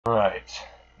Right.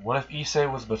 What if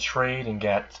Issei was betrayed and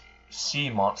got sea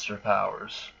monster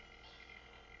powers?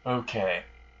 Okay.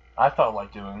 I felt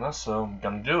like doing this, so I'm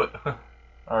gonna do it.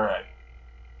 Alright.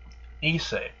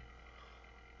 Issei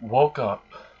woke up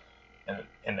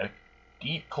in a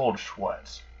deep cold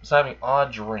sweat. Was having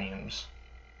odd dreams.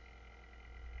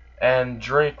 And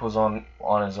Drake was on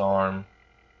his arm,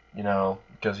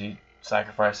 because he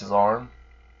sacrificed his arm.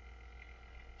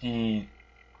 He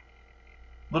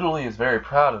literally is very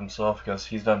proud of himself because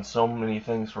he's done so many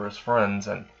things for his friends,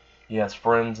 and he has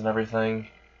friends and everything,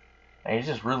 and he's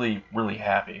just really, really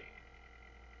happy.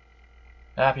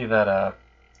 Happy that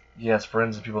he has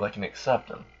friends and people that can accept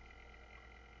him,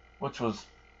 which was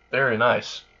very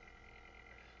nice.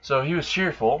 So he was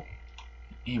cheerful.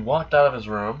 He walked out of his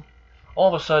room.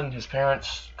 All of a sudden, his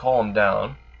parents call him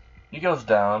down. He goes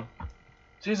down,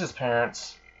 sees his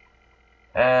parents,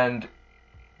 and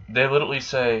they literally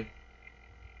say,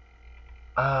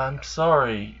 "I'm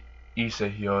sorry,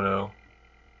 Issei Hyodo.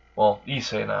 Well,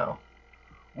 Issei now.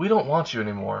 We don't want you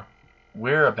anymore.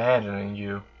 We're abandoning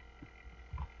you."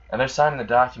 And they're signing the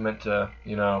document to,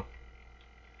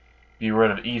 be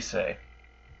rid of Issei.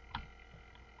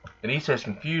 And Issei's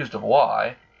confused of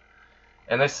why.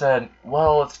 And they said,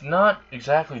 well, it's not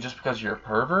exactly just because you're a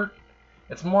pervert.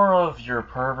 It's more of you're a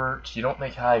pervert, you don't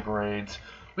make high grades.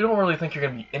 We don't really think you're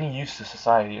going to be any use to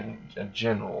society in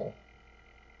general.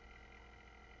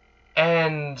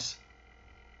 And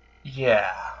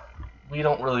yeah, we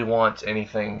don't really want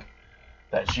anything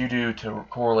that you do to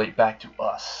correlate back to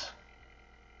us.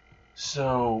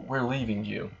 So we're leaving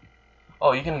you.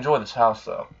 Oh, you can enjoy this house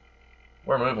though.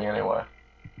 We're moving anyway.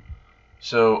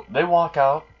 So they walk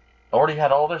out, already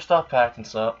had all their stuff packed and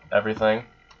stuff, everything,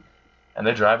 and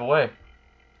they drive away.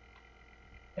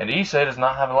 And Issei does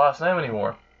not have a last name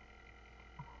anymore.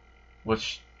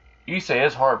 Which, Issei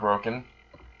is heartbroken,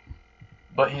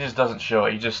 but he just doesn't show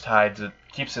it. He just hides it,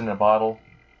 keeps it in a bottle.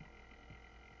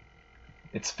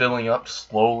 It's filling up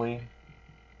slowly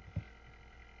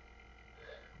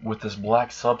with this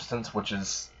black substance, which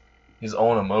is his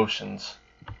own emotions.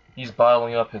 He's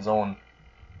bottling up his own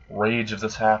rage of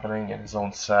this happening and his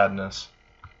own sadness.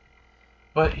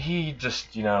 But he just,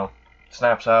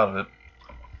 snaps out of it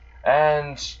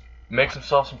and makes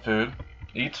himself some food,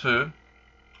 eats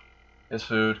his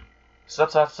food,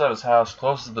 steps outside his house,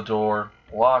 closes the door,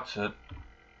 locks it,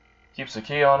 keeps the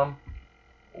key on him,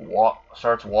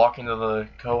 starts walking to the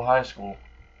High School.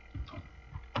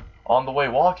 On the way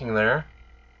walking there,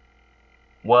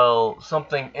 well,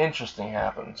 something interesting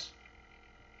happens.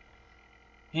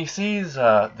 He sees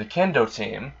the kendo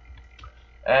team,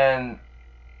 and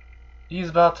he's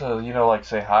about to,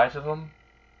 say hi to them,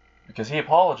 because he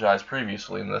apologized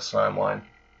previously in this timeline.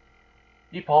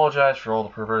 He apologized for all the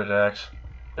perverted acts.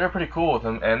 They're pretty cool with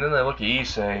him, and then they look at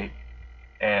Issei,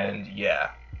 and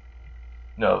yeah.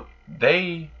 No,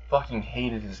 they fucking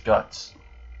hated his guts.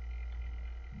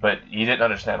 But he didn't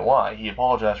understand why. He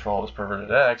apologized for all his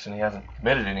perverted acts, and he hasn't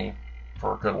committed any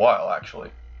for a good while,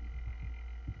 actually.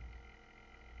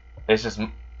 It's just,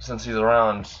 since he's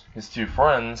around his two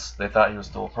friends, they thought he was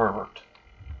still a pervert.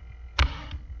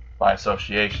 By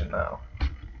association now.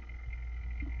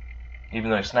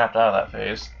 Even though he snapped out of that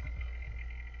phase.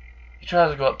 He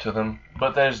tries to go up to them,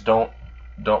 but they just don't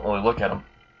really look at him.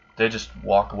 They just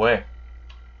walk away.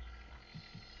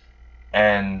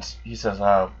 And he says,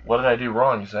 what did I do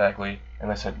wrong exactly? And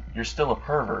they said, you're still a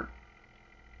pervert.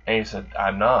 And he said,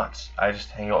 I'm not. I just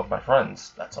hang out with my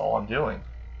friends. That's all I'm doing.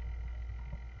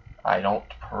 I don't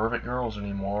pervert girls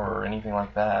anymore or anything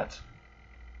like that.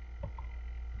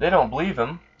 They don't believe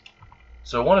him.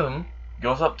 So one of them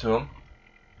goes up to him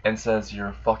and says, you're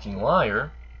a fucking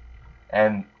liar.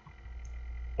 And,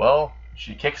 well,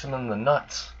 she kicks him in the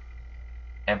nuts.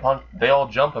 And they all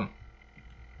jump him,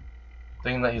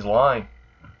 thinking that he's lying.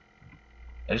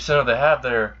 And just so they have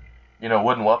their,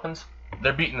 wooden weapons,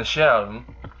 they're beating the shit out of him.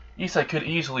 Issei could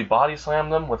easily body slam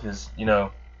them with his,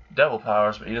 devil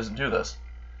powers, but he doesn't do this.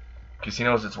 Because he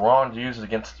knows it's wrong to use it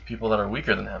against people that are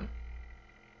weaker than him.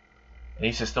 And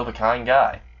Issei's still the kind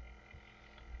guy.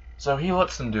 So he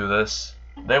lets them do this.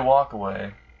 They walk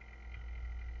away.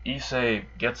 Issei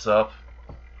gets up.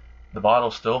 The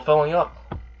bottle's still filling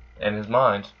up in his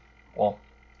mind. Well,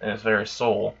 in his very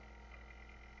soul.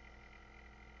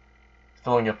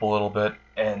 Filling up a little bit,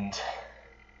 and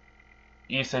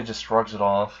Issei just shrugs it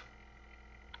off.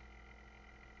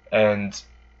 And,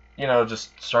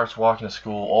 just starts walking to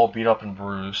school, all beat up and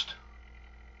bruised.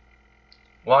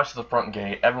 Walks to the front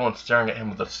gate, everyone's staring at him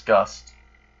with disgust.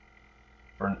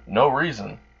 For no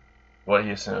reason, what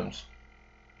he assumes.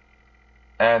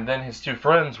 And then his two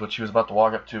friends, which he was about to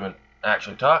walk up to and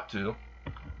actually talk to,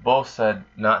 both said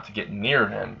not to get near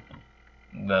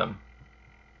them.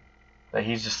 That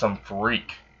he's just some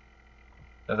freak.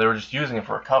 That they were just using him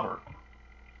for a cover.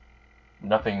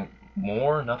 Nothing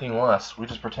more, nothing less. We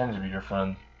just pretended to be your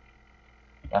friend.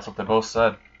 That's what they both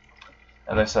said.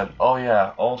 And they said, oh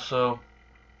yeah, also,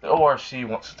 the ORC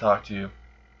wants to talk to you.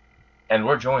 And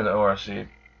we're joining the ORC.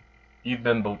 You've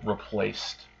been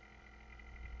replaced.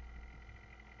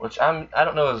 Which I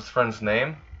don't know his friend's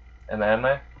name in the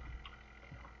anime.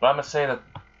 But I'm going to say that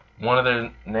one of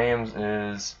their names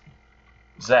is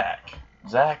Zach.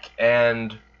 Zach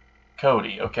and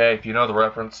Cody, okay? If you know the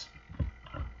reference.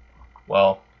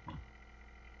 Well,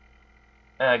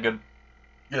 good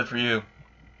for you.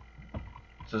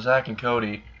 So Zach and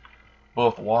Cody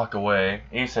both walk away.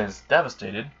 Issei's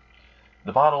devastated.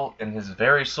 The bottle in his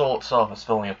very soul itself is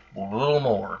filling up a little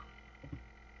more.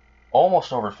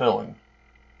 Almost overfilling.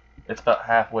 It's about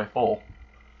halfway full.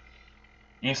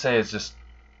 Issei is just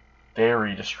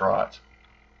very distraught.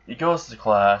 He goes to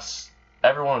class.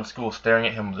 Everyone in school is staring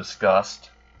at him with disgust.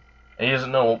 And he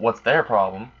doesn't know what's their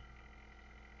problem.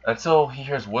 Until he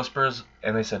hears whispers,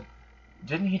 and they said,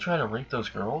 didn't he try to rape those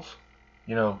girls?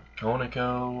 You know,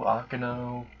 Koneko,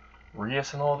 Akano,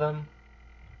 Rias and all of them?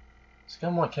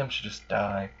 Scum like him should just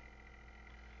die.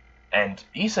 And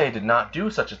Issei did not do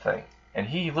such a thing. And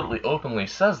he literally openly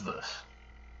says this.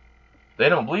 They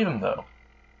don't believe him though.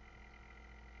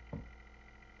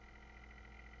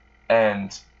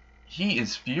 And he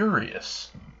is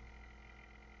furious.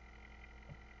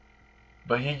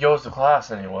 But he goes to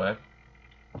class anyway.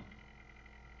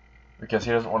 Because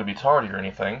he doesn't want to be tardy or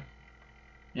anything.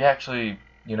 He actually,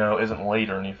 you know, isn't late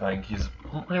or anything. He's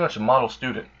pretty much a model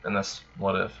student in this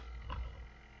What If.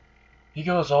 He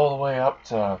goes all the way up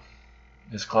to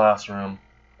his classroom,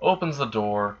 opens the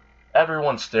door,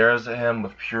 everyone stares at him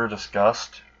with pure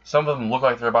disgust. Some of them look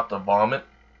like they're about to vomit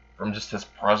from just his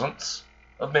presence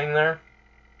of being there.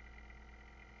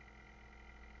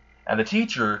 And the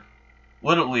teacher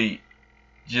literally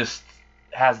just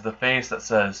has the face that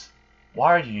says,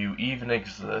 why do you even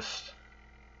exist?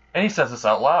 And he says this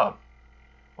out loud,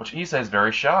 which Issei is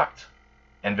very shocked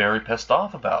and very pissed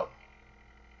off about.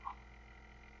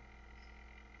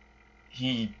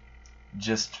 He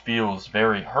just feels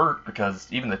very hurt because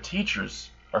even the teachers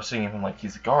are seeing him like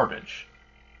he's garbage.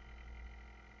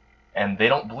 And they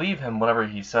don't believe him whenever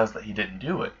he says that he didn't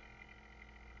do it.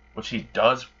 Which he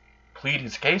does plead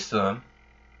his case to them,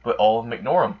 but all of them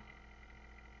ignore him.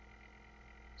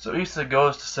 So Issei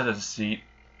goes to sit at his seat.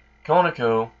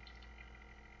 Koneko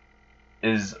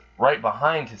is right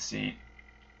behind his seat,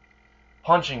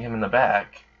 punching him in the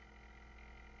back.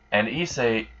 And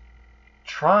Issei,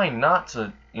 trying not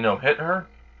to, hit her,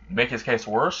 make his case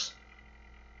worse,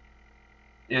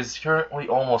 is currently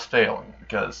almost failing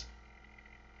because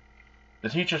the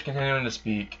teacher's continuing to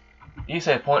speak.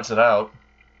 Issei points it out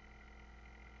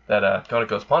that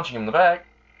Koneko's punching him in the back,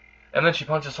 and then she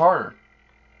punches harder.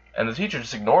 And the teacher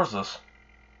just ignores this.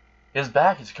 His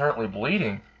back is currently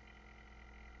bleeding.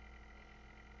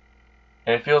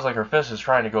 And it feels like her fist is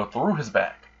trying to go through his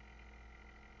back.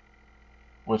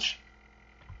 Which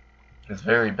is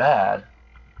very bad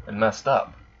and messed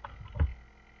up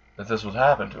that this would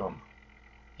happen to him.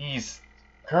 He's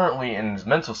currently in his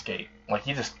mental state. Like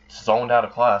he just zoned out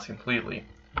of class completely.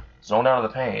 Zoned out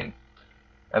of the pain.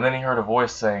 And then he heard a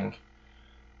voice saying,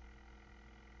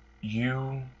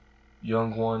 you,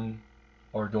 young one,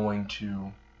 are going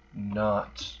to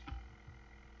not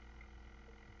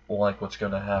like what's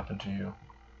going to happen to you.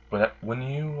 But when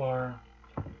you are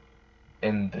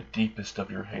in the deepest of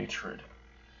your hatred,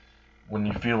 when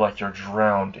you feel like you're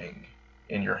drowning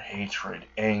in your hatred,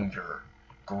 anger,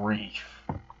 grief,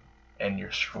 and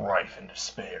your strife and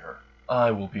despair,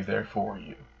 I will be there for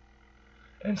you.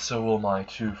 And so will my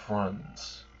two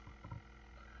friends.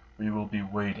 We will be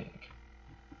waiting.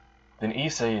 Then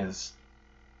Issei is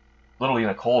literally in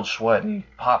a cold sweat. He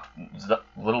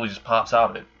literally just pops out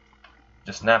of it.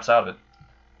 Just snaps out of it.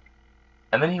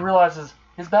 And then he realizes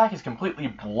his back is completely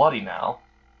bloody now,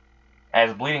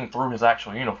 as bleeding through his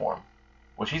actual uniform,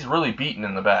 which he's really beaten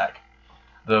in the back.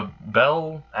 The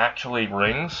bell actually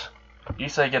rings.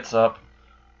 Issei gets up,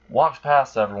 walks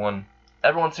past everyone.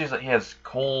 Everyone sees that he has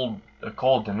a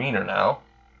cold demeanor now,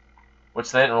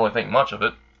 which they didn't really think much of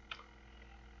it.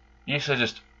 Issei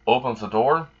just opens the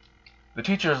door. The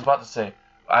teacher is about to say,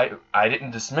 I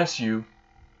didn't dismiss you.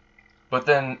 But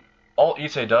then all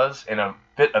Issei does in a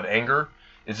fit of anger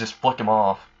is just flick him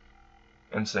off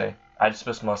and say, I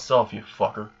dismissed myself, you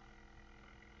fucker.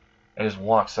 And just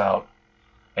walks out.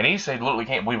 And Issei literally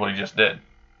can't believe what he just did.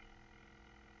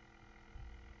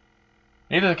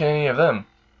 Neither can any of them.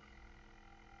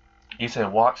 Issei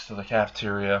walks to the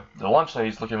cafeteria. The lunch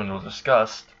ladies look at him with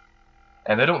disgust,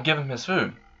 and they don't give him his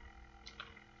food,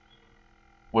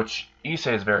 which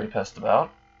Issei is very pissed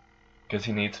about, because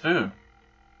he needs food.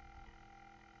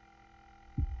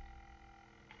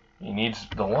 He needs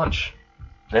the lunch.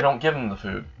 They don't give him the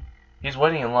food. He's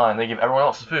waiting in line. They give everyone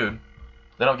else the food.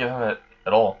 They don't give him it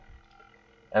at all.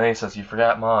 And then he says, "You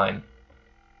forgot mine."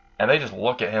 And they just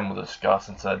look at him with disgust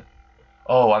and said,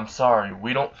 "Oh, I'm sorry.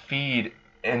 We don't feed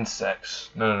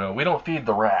insects. No. We don't feed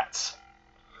the rats."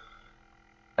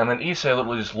 And then Issei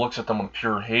literally just looks at them with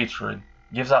pure hatred,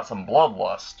 gives out some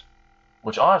bloodlust,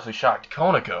 which honestly shocked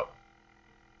Konako.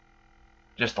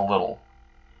 Just a little.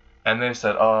 And they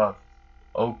said,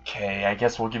 "Okay, I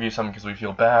guess we'll give you something because we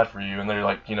feel bad for you." And they're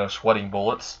like, sweating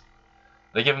bullets.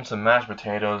 They give him some mashed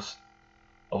potatoes,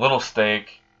 a little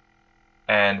steak,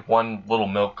 and one little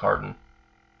milk carton.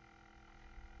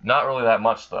 Not really that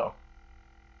much, though.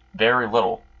 Very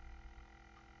little.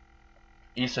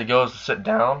 Issei goes to sit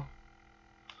down.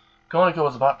 Konako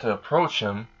is about to approach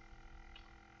him,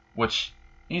 which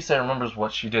Issei remembers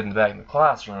what she did back in the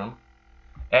classroom,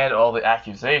 and all the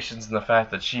accusations and the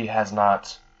fact that she has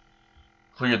not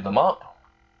cleared them up,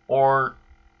 or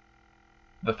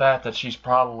the fact that she's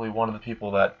probably one of the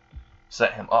people that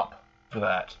set him up for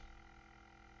that.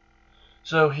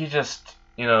 So he just,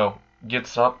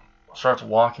 gets up, starts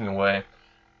walking away,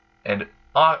 and,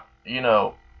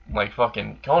 like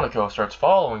fucking Konako starts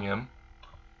following him,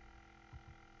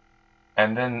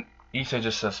 and then Issei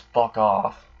just says, "Fuck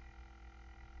off,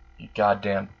 you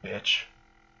goddamn bitch."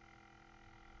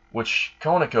 Which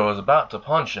Konako is about to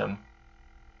punch him,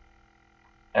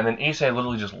 and then Issei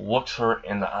literally just looks her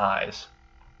in the eyes,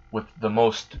 with the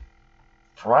most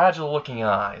fragile looking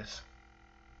eyes.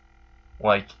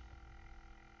 Like,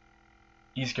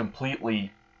 he's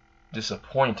completely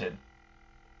disappointed.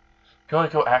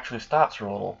 Konako actually stops for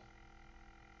a little.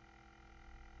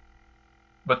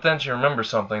 But then she remembers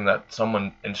something that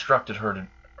someone instructed her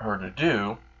to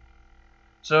do,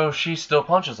 so she still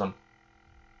punches him.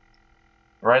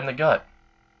 Right in the gut.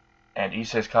 And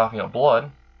Issei's coughing up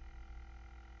blood,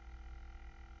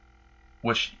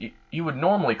 which he would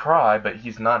normally cry, but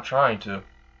he's not trying to.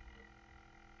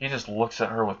 He just looks at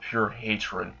her with pure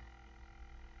hatred,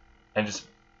 and just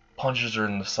punches her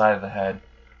in the side of the head,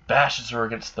 bashes her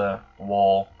against the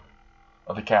wall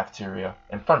of the cafeteria,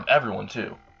 in front of everyone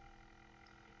too.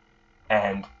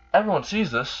 And everyone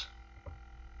sees this,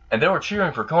 and they were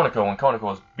cheering for Konako when Konako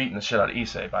was beating the shit out of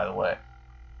Issei, by the way.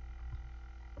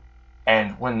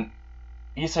 And when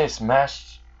Issei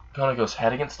smashed Konako's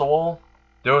head against the wall,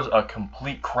 there was a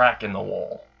complete crack in the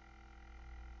wall.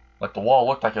 Like, the wall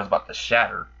looked like it was about to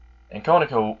shatter. And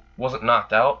Konako wasn't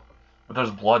knocked out, but there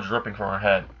was blood dripping from her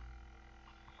head.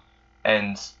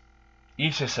 And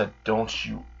Issei said, "Don't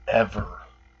you ever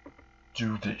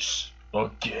do this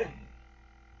again."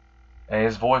 And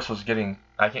his voice was getting,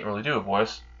 I can't really do a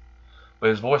voice, but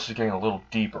his voice was getting a little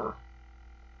deeper.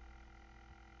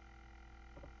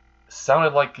 It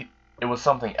sounded like it was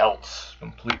something else,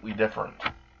 completely different.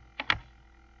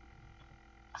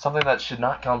 Something that should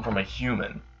not come from a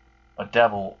human, a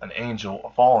devil, an angel, a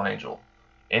fallen angel,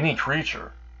 any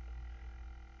creature.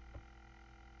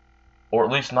 Or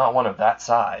at least not one of that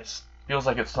size. Feels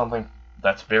like it's something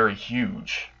that's very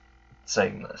huge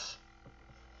saying this.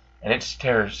 And it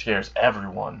scares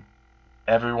everyone.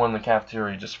 Everyone in the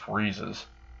cafeteria just freezes.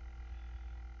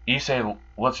 Issei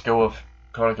lets go of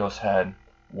Konako's head,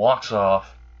 walks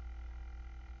off,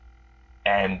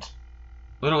 and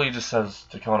literally just says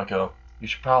to Konako, you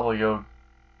should probably go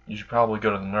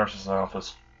to the nurse's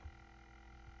office."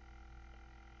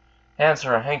 Hands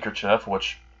her a handkerchief,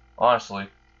 which, honestly,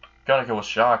 Konako was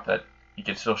shocked that he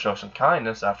could still show some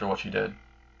kindness after what she did.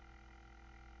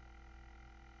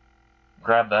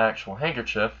 Grabbed the actual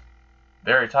handkerchief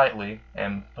very tightly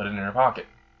and put it in her pocket.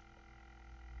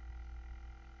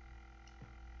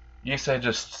 Issei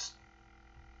just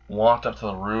walked up to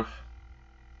the roof,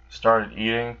 started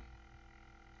eating.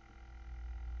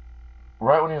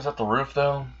 Right when he was at the roof,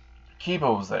 though,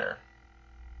 Kiba was there.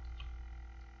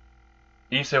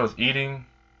 Issei was eating,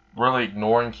 really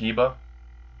ignoring Kiba.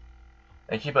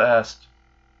 And Kiba asked,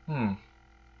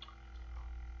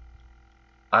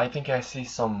 "I think I see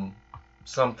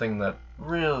something that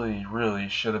really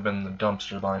should have been in the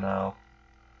dumpster by now."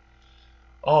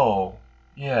 "Oh,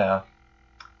 yeah.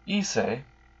 Issei,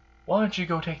 why don't you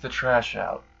go take the trash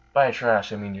out?" By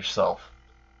trash, I mean yourself.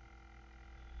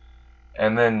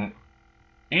 And then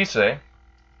Issei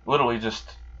literally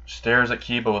just stares at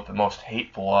Kiba with the most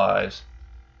hateful eyes.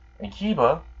 And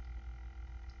Kiba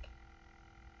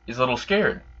is a little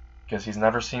scared, because he's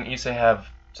never seen Issei have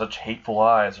such hateful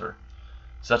eyes or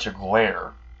such a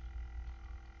glare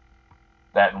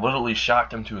that literally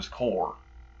shocked him to his core.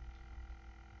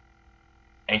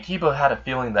 And Kiba had a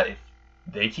feeling that if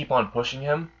they keep on pushing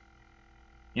him,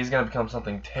 he's going to become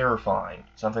something terrifying,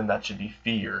 something that should be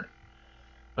feared.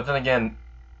 But then again,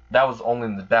 that was only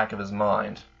in the back of his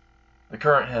mind. The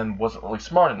current him wasn't really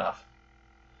smart enough.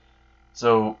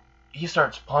 So he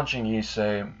starts punching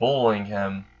Issei, bullying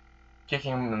him,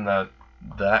 kicking him in the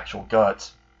actual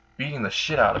guts, beating the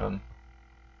shit out of him,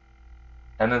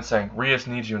 and then saying, Rias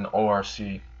needs you in the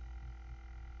ORC.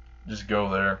 Just go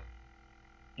there,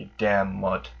 you damn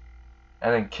mutt.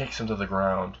 And then kicks him to the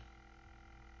ground.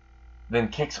 Then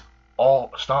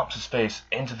stomps his face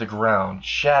into the ground,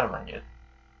 shattering it.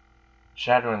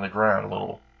 Shattering the ground a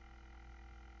little.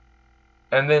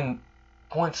 And then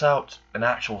points out an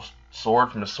actual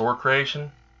sword from his sword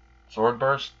creation, sword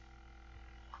burst.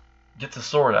 Gets the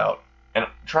sword out and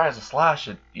tries to slash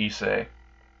at Issei,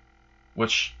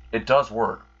 which it does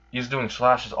work. He's doing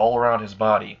slashes all around his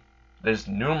body. There's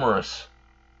numerous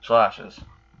slashes.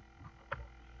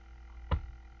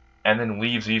 And then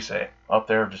leaves Issei up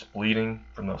there just bleeding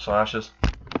from those slashes.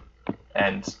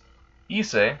 And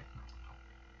Issei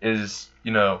is,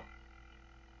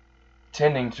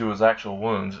 tending to his actual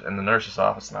wounds in the nurse's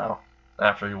office now,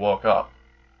 after he woke up.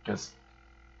 Because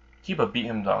Kiba beat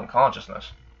him to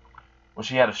unconsciousness, which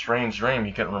he had a strange dream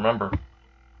he couldn't remember.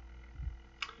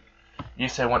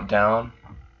 Issei went down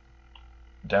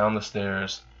the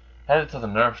stairs, headed to the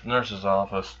nurse's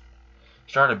office,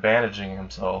 started bandaging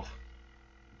himself.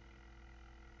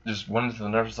 Just went into the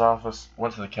nurse's office,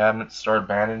 went to the cabinet, started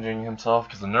bandaging himself,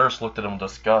 because the nurse looked at him with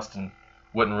disgust and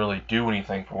wouldn't really do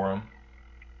anything for him.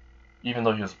 Even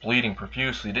though he was bleeding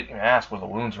profusely, he didn't even ask where the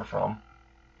wounds were from.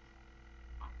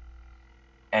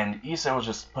 And Issei was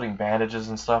just putting bandages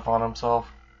and stuff on himself,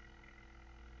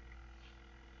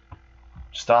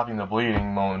 stopping the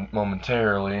bleeding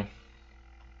momentarily.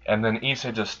 And then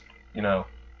Issei just, was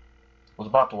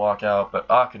about to walk out, but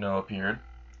Akino appeared.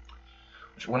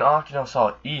 When Akino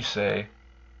saw Issei,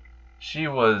 she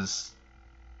was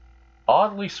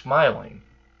oddly smiling.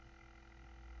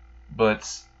 But,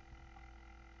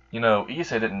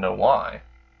 Issei didn't know why.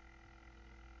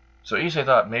 So Issei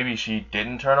thought maybe she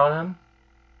didn't turn on him.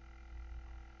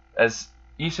 As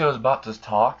Issei was about to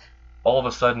talk, all of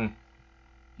a sudden,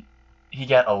 he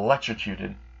got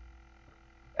electrocuted.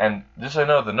 And just so you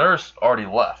know, the nurse already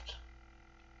left.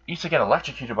 Issei got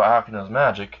electrocuted by Akino's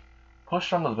magic, pushed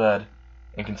from the bed,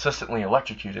 and consistently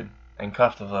electrocuted and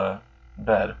cuffed to the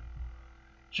bed.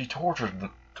 She tortured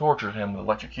him with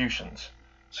electrocutions,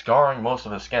 scarring most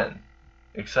of his skin,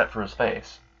 except for his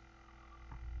face.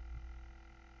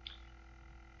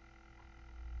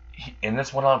 And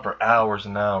this went on for hours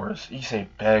and hours. Issei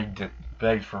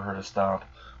begged for her to stop,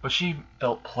 but she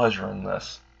felt pleasure in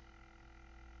this.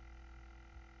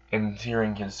 In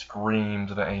hearing his screams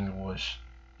of anguish,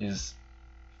 his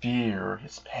fear,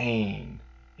 his pain,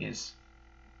 his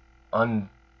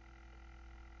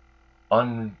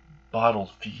unbottled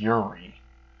fury.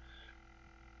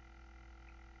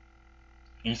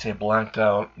 Issei blanked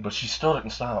out, but she still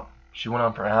didn't stop. She went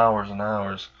on for hours and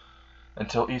hours,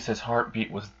 until Issei's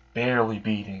heartbeat was barely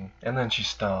beating, and then she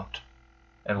stopped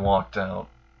and walked out.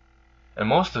 And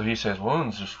most of Issei's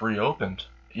wounds just reopened,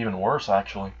 even worse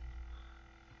actually.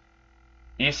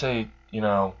 Issei,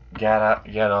 got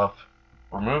up,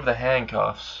 removed the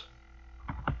handcuffs,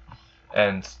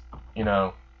 and,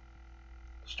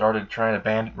 started trying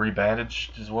to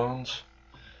rebandage his wounds.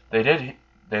 They did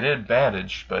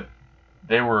bandage, but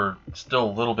they were still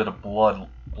a little bit of blood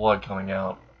coming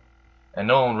out, and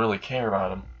no one really cared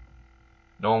about him.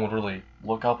 No one would really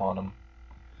look up on him.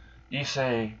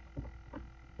 Issei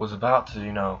was about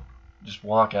to, just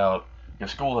walk out,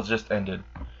 because school has just ended.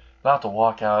 About to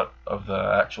walk out of the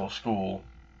actual school,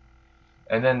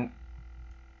 and then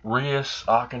Rias,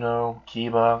 Akino,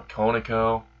 Kiba,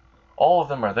 Koneko, all of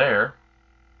them are there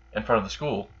in front of the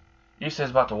school.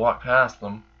 Issei's about to walk past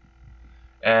them,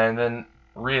 and then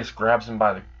Rias grabs him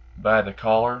by the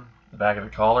collar, the back of the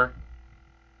collar,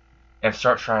 and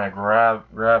starts trying to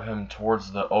grab him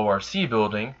towards the ORC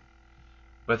building,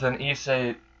 but then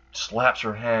Issei slaps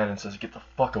her hand and says, "Get the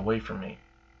fuck away from me."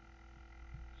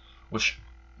 Which,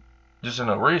 just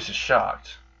Rias is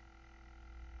shocked.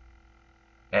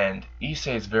 And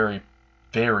Issei is very,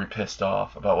 very pissed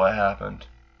off about what happened.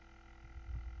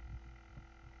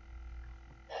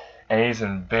 And he's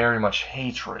in very much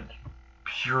hatred,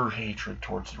 pure hatred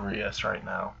towards Rias right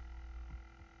now.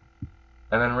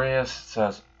 And then Rias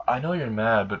says, "I know you're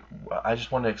mad, but I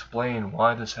just want to explain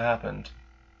why this happened."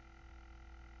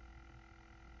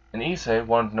 And Issei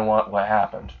wanted to know what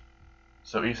happened.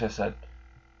 So Issei said,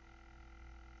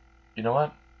 you know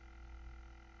what?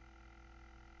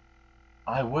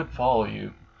 I would follow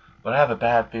you, but I have a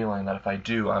bad feeling that if I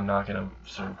do, I'm not going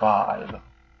to survive.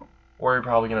 Or you're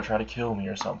probably going to try to kill me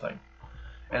or something.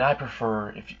 And I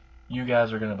prefer, if you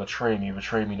guys are going to betray me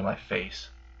to my face.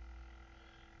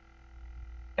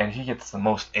 And he gets the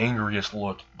most angriest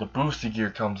look. The boosted gear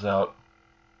comes out,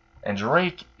 and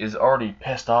Drake is already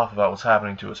pissed off about what's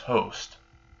happening to his host.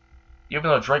 Even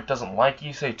though Drake doesn't like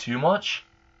Issei too much,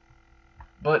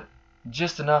 but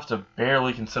just enough to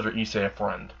barely consider Issei a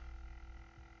friend.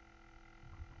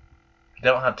 They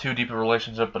don't have too deep a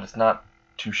relationship, but it's not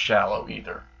too shallow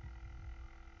either.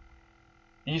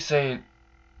 Issei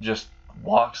just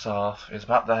walks off, is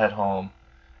about to head home,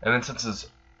 and then senses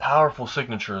powerful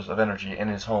signatures of energy in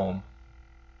his home,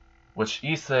 which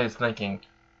Issei is thinking,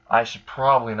 I should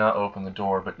probably not open the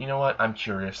door, but you know what, I'm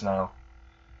curious now.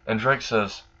 And Drake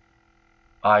says,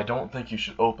 I don't think you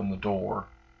should open the door.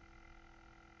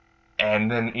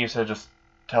 And then Issei just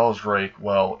tells Drake,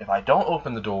 well, if I don't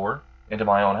open the door into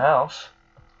my own house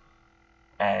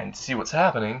and see what's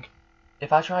happening,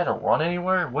 if I try to run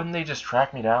anywhere, wouldn't they just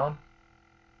track me down?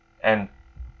 And,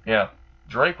 yeah,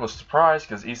 Drake was surprised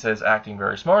because Issei is acting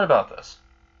very smart about this.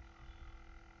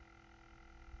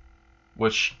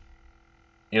 Which,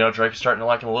 you know, Drake is starting to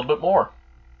like him a little bit more.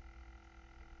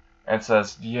 And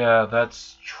says, yeah,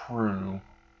 that's true.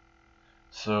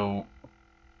 So,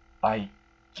 I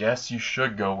guess you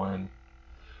should go in.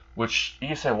 Which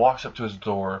Issei walks up to his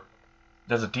door,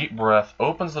 does a deep breath,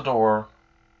 opens the door,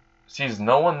 sees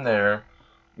no one there,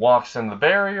 walks in the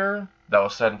barrier that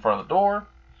was set in front of the door,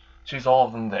 sees all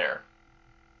of them there.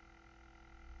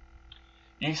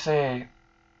 Issei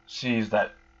sees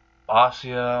that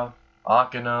Asuya,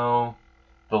 Akeno,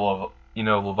 the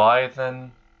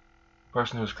Leviathan,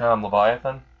 person who's crowned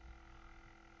Leviathan,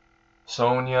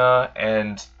 Sonya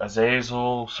and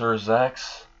Azazel, Sir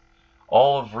Zex,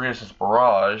 all of Rios'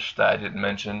 barrage that I didn't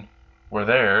mention were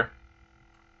there.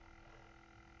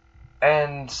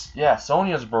 And yeah,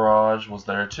 Sonya's barrage was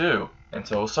there too, and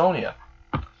so was Sonya.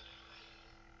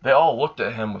 They all looked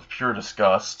at him with pure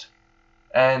disgust,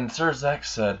 and Sir Zex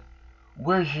said,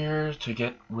 we're here to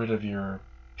get rid of your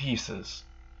pieces.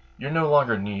 You're no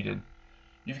longer needed.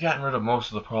 You've gotten rid of most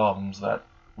of the problems that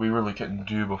we really couldn't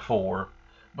do before,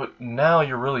 but now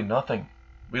you're really nothing.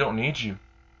 We don't need you.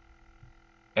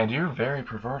 And you're very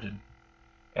perverted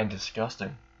and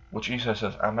disgusting, which Issei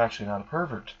says, I'm actually not a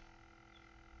pervert.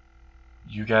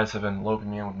 You guys have been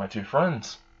loping me in with my two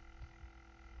friends.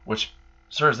 Which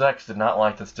Sir Zex did not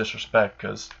like this disrespect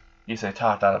because Issei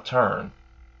talked out of turn.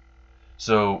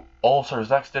 So all Sir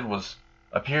Zex did was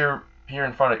appear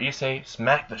in front of Issei,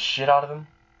 smack the shit out of him,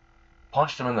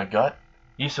 punched him in the gut.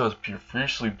 Issei was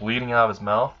profusely bleeding out of his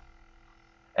mouth.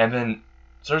 And then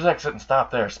Sir Zex didn't stop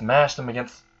there, smashed him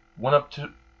against, went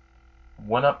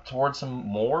up towards him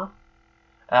more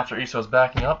after Issei was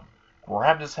backing up,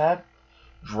 grabbed his head,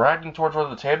 dragged him towards where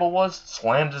the table was,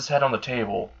 slammed his head on the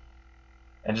table,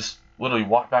 and just literally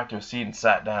walked back to his seat and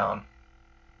sat down.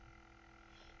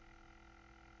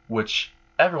 Which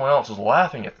everyone else was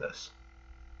laughing at this.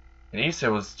 And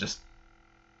Issei was just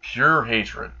pure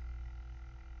hatred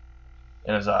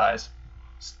in his eyes.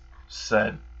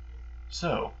 Said,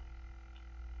 so,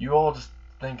 you all just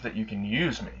think that you can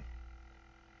use me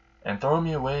and throw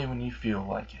me away when you feel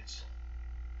like it.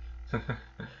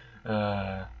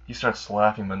 He starts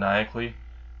laughing maniacally.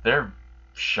 They're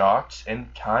shocked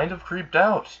and kind of creeped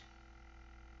out.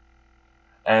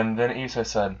 And then Issei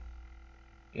said,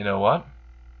 you know what?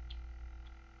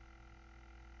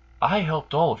 I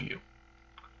helped all of you.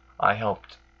 I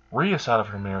helped Rios out of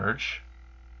her marriage,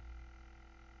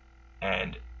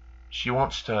 and she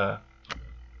wants to,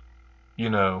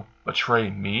 betray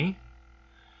me?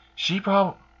 She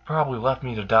probably left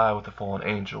me to die with the fallen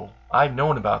angel. I've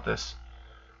known about this,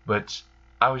 but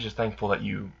I was just thankful that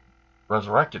you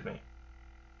resurrected me.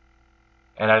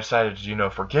 And I decided to,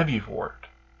 forgive you for it.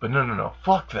 But no,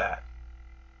 fuck that.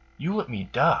 You let me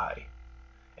die.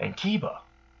 And Kiba,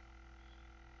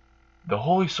 the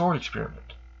Holy Sword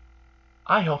experiment,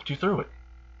 I helped you through it.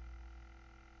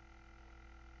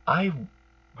 I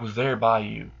was there by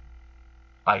you.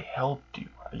 I helped you.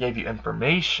 I gave you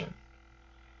information.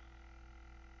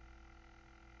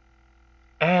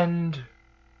 And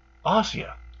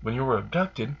Asuya, when you were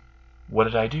abducted, what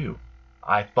did I do?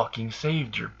 I fucking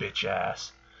saved your bitch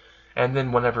ass. And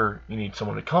then whenever you need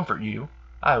someone to comfort you,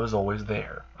 I was always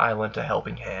there. I lent a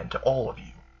helping hand to all of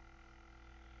you.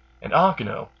 And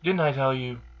Akeno, didn't I tell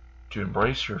you to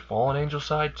embrace your fallen angel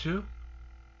side too?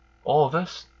 All of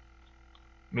this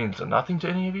means nothing to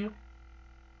any of you?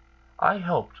 I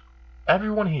helped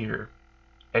everyone here,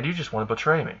 and you just want to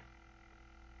betray me.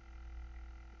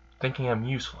 thinking I'm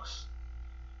useless.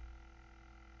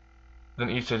 Then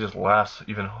Issei just laughs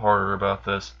even harder about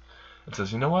this and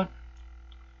says, you know what?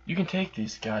 You can take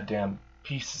these goddamn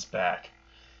pieces back.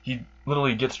 He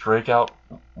literally gets Drake out,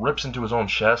 rips into his own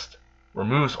chest,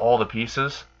 removes all the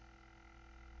pieces,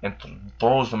 and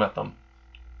throws them at them.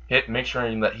 Make sure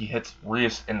that he hits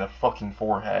Rias in the fucking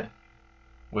forehead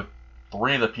with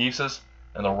 3 of the pieces,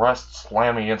 and the rest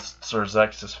slamming against Sir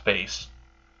Zex's face.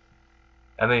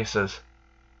 And then he says,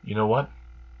 you know what?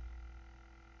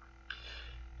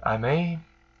 I may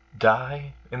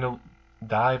die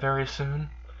very soon,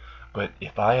 but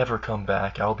if I ever come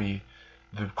back, I'll be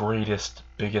the greatest,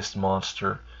 biggest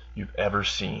monster you've ever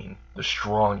seen, the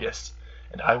strongest,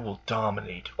 and I will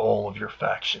dominate all of your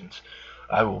factions.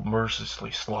 I will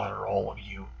mercilessly slaughter all of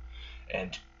you,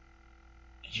 and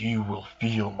you will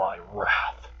feel my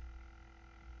wrath.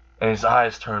 And his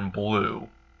eyes turn blue,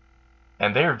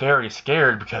 and they're very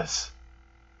scared because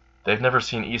they've never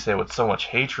seen Issei with so much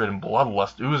hatred and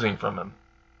bloodlust oozing from him.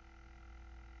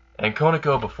 And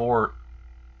Koneko, before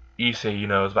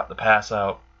Issei, is about to pass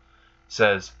out,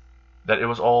 says that it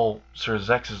was all Sir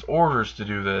Zex's orders to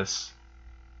do this,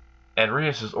 and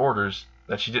Rias' orders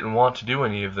that she didn't want to do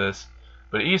any of this,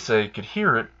 but Issei could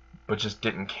hear it, but just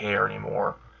didn't care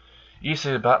anymore.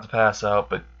 Issei about to pass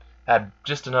out, but had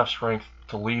just enough strength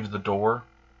to leave the door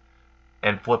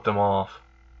and flip them off.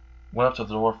 Went up to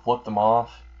the door, flipped them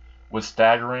off, was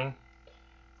staggering,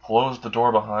 closed the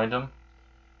door behind him,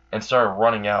 and started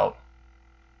running out,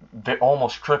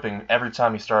 almost tripping every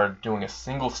time he started doing a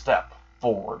single step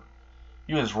forward.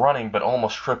 He was running, but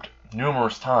almost tripped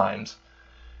numerous times,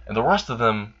 and the rest of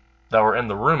them that were in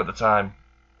the room at the time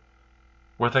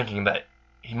were thinking that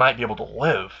he might be able to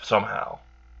live somehow.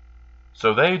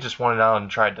 So they just went out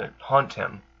and tried to hunt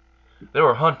him. They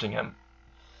were hunting him.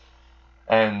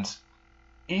 And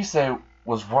Issei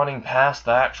was running past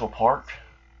the actual park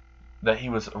that he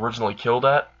was originally killed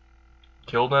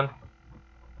in.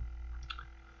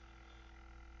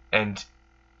 And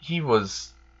he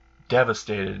was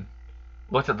devastated.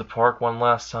 Looked at the park one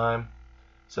last time,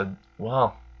 said,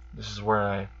 well, this is where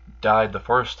I died the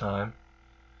first time.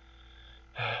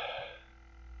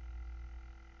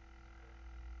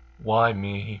 Why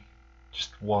me?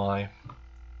 Just why?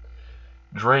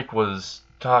 Drake was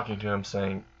talking to him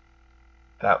saying,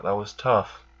 that was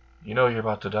tough. You know you're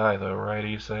about to die though, right,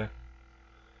 Issei?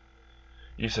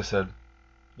 Issei said,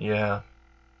 yeah,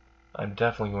 I'm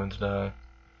definitely going to die,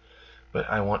 but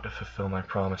I want to fulfill my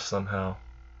promise somehow.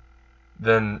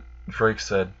 Then Drake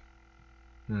said,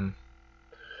 I'm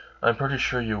pretty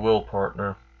sure you will,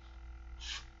 partner.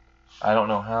 I don't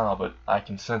know how, but I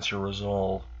can sense your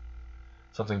resolve.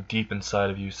 Something deep inside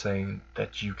of you saying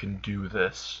that you can do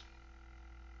this.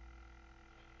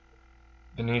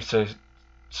 Then Issei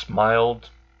smiled,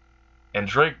 and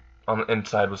Drake on the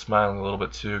inside was smiling a little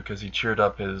bit too, because he cheered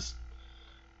up his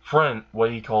friend,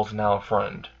 what he calls now a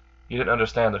friend. He didn't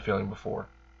understand the feeling before,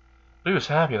 but he was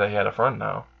happy that he had a friend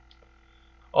now.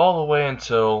 All the way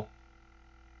until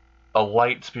a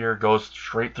light spear goes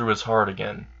straight through his heart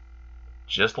again,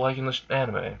 just like in the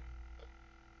anime.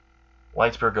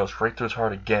 Light spear goes straight through his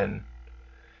heart again,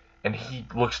 and he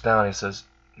looks down and he says,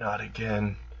 not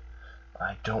again.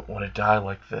 I don't want to die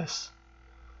like this.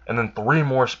 And then 3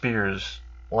 more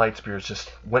light spears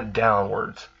just went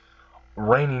downwards,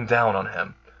 raining down on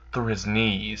him, through his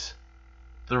knees,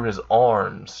 through his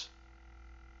arms,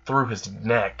 through his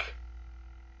neck.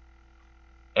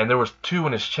 And there was 2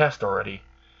 in his chest already.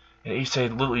 And Issei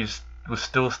literally was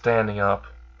still standing up,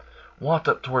 walked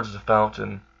up towards the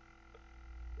fountain,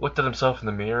 looked at himself in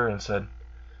the mirror and said,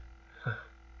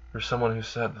 for someone who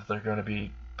said that they're going to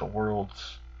be the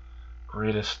world's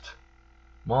greatest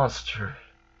monster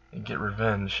and get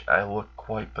revenge, I look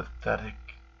quite pathetic.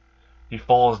 He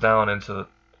falls down into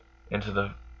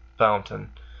the fountain,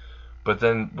 but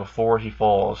then before he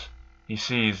falls, he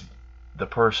sees the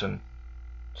person's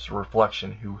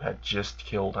reflection who had just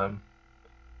killed him.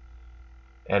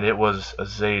 And it was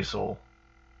Azazel,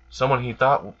 someone he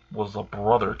thought was a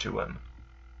brother to him.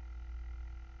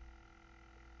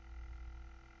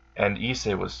 And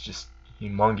Issei was just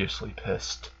humongously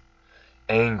pissed.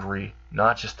 Angry,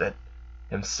 not just at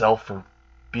himself for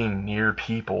being near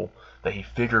people that he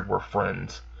figured were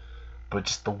friends, but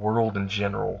just the world in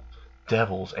general.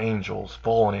 Devils, angels,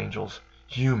 fallen angels,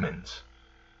 humans.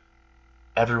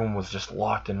 Everyone was just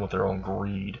locked in with their own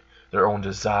greed, their own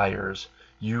desires,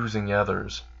 using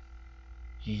others.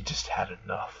 He just had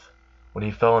enough. When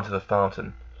he fell into the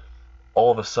fountain,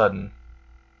 all of a sudden,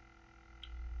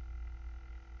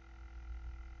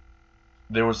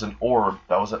 there was an orb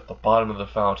that was at the bottom of the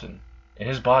fountain, and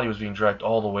his body was being dragged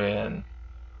all the way in,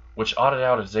 which odded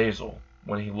out Azazel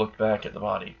when he looked back at the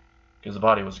body, because the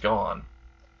body was gone.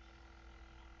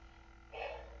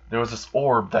 There was this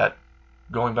orb that,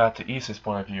 going back to Issei's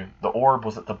point of view, the orb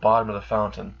was at the bottom of the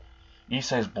fountain.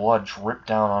 Issei's blood dripped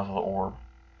down onto the orb.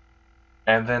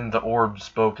 And then the orb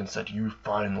spoke and said, "You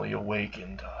finally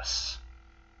awakened us."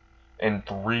 In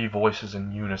 3 voices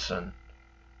in unison.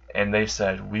 And they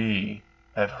said, "We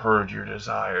have heard your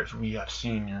desires, we have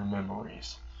seen your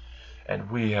memories, and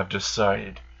we have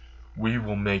decided we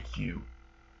will make you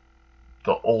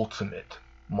the ultimate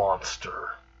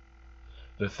monster.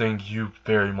 The thing you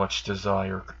very much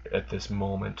desire at this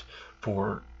moment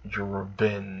for your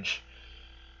revenge,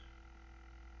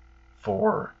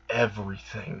 for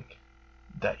everything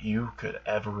that you could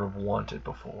ever have wanted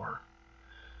before.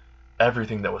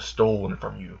 Everything that was stolen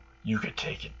from you, you could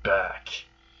take it back.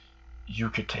 You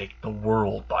could take the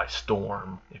world by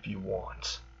storm if you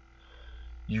want.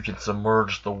 You can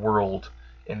submerge the world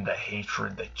in the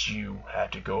hatred that you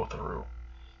had to go through.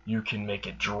 You can make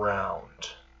it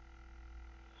drowned."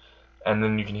 And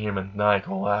then you can hear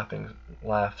maniacal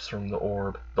laughs from the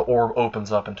orb. The orb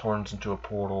opens up and turns into a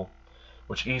portal,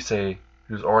 which Issei,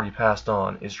 who's already passed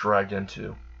on, is dragged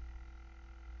into.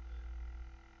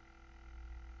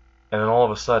 And then all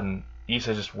of a sudden,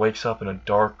 Issei just wakes up in a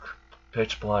dark,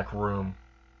 pitch-black room.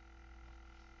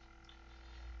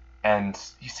 And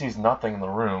he sees nothing in the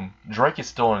room. Drake is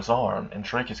still in his arm, and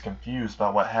Drake is confused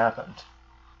about what happened.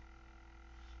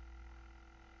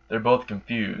 They're both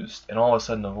confused, and all of a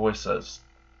sudden a voice says,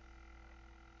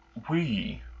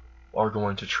 "We are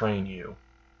going to train you.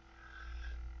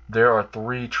 There are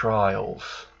 3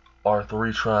 trials. Are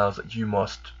 3 trials that you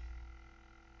must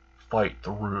fight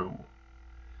through.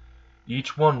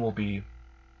 Each one will be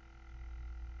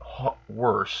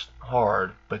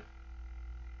hard, but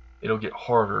it'll get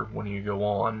harder when you go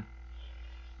on.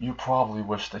 You probably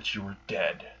wish that you were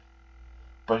dead.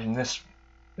 But in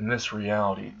this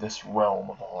reality, this realm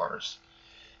of ours,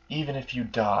 even if you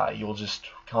die, you'll just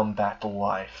come back to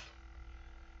life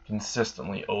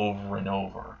consistently over and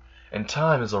over. And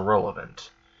time is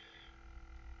irrelevant.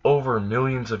 Over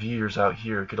millions of years out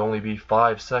here could only be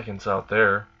 5 seconds out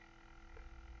there.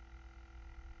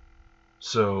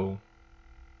 So,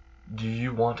 do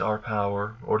you want our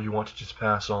power, or do you want to just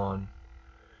pass on?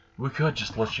 We could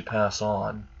just let you pass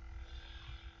on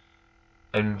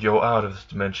and go out of this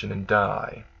dimension and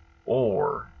die.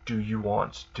 Or do you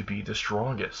want to be the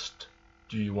strongest?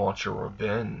 Do you want your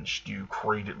revenge? Do you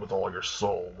crave it with all your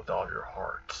soul, with all your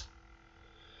heart?"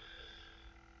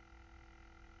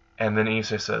 And then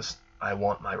Issei says, "I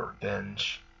want my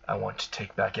revenge. I want to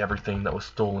take back everything that was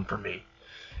stolen from me,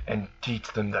 and teach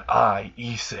them that I,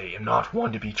 Issei, am not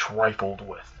one to be trifled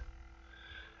with."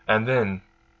 And then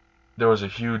there was a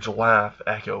huge laugh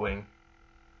echoing,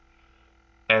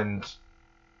 and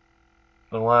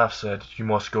the laugh said, "You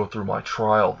must go through my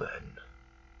trial then.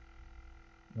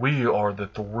 We are the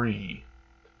 3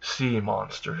 sea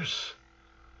monsters.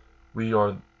 We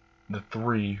are the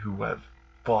 3 who have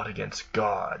fought against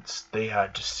gods. They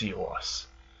had to seal us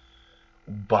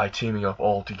by teaming up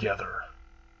all together.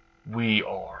 We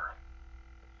are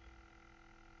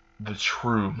the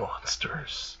true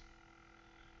monsters.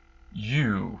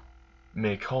 You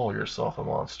may call yourself a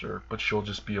monster, but you'll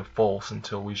just be a false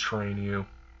until we train you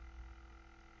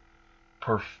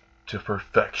to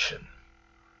perfection."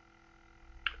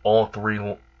 All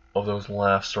 3 of those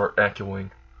laughs start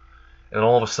echoing, and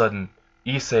all of a sudden,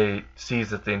 Issei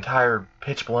sees that the entire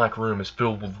pitch-black room is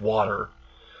filled with water.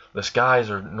 The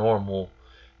skies are normal.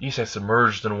 Issei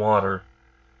submerged in water,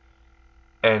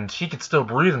 and he could still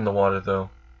breathe in the water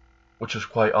though, which is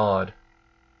quite odd.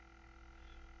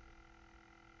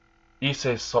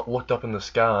 Issei looked up in the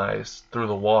skies through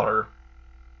the water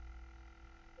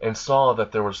and saw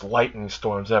that there was lightning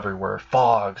storms everywhere,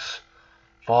 fog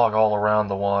all around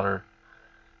the water,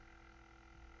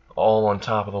 all on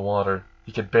top of the water.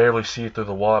 He could barely see through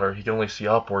the water, he could only see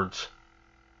upwards.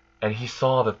 And he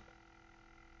saw that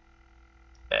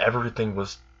everything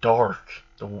was dark.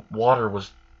 The water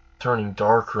was turning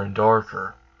darker and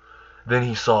darker. Then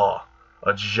he saw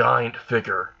a giant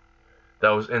figure that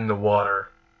was in the water.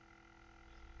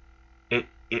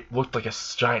 It looked like a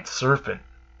giant serpent.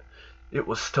 It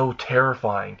was so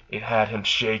terrifying, it had him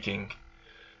shaking.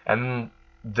 And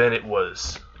then it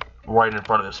was right in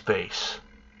front of his face,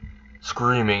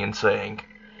 screaming and saying,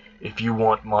 "If you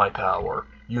want my power,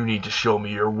 you need to show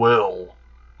me your will.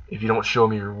 If you don't show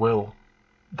me your will,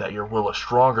 that your will is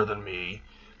stronger than me,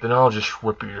 then I'll just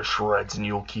rip you to shreds and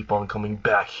you'll keep on coming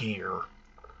back here.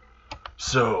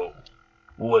 So,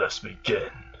 let us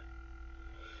begin."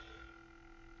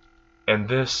 And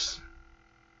this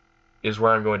is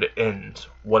where I'm going to end.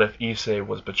 What if Issei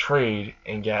was betrayed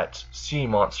and got sea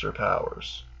monster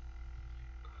powers?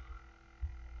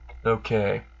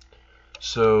 Okay,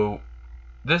 so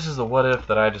this is the what if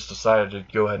that I just decided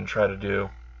to go ahead and try to do.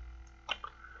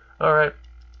 Alright,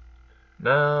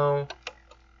 now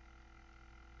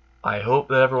I hope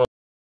that everyone